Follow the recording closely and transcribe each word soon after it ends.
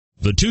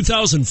The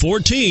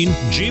 2014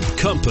 Jeep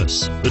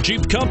Compass. The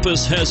Jeep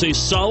Compass has a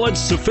solid,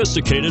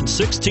 sophisticated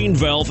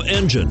 16-valve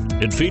engine.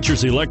 It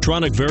features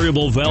electronic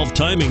variable valve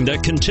timing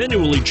that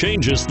continually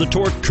changes the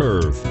torque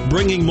curve,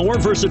 bringing more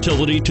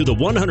versatility to the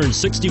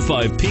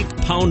 165 peak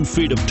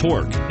pound-feet of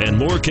torque and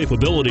more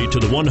capability to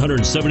the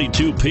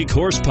 172 peak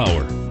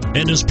horsepower,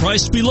 and is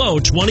priced below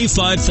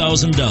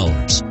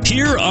 $25,000.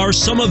 Here are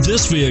some of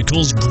this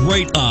vehicle's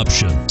great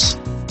options: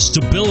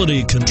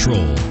 stability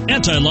control,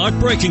 anti-lock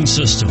braking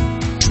system,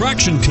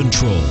 traction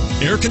control,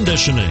 air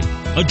conditioning,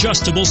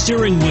 adjustable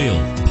steering wheel,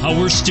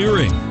 power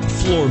steering,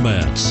 floor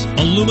mats,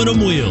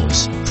 aluminum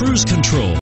wheels, cruise control,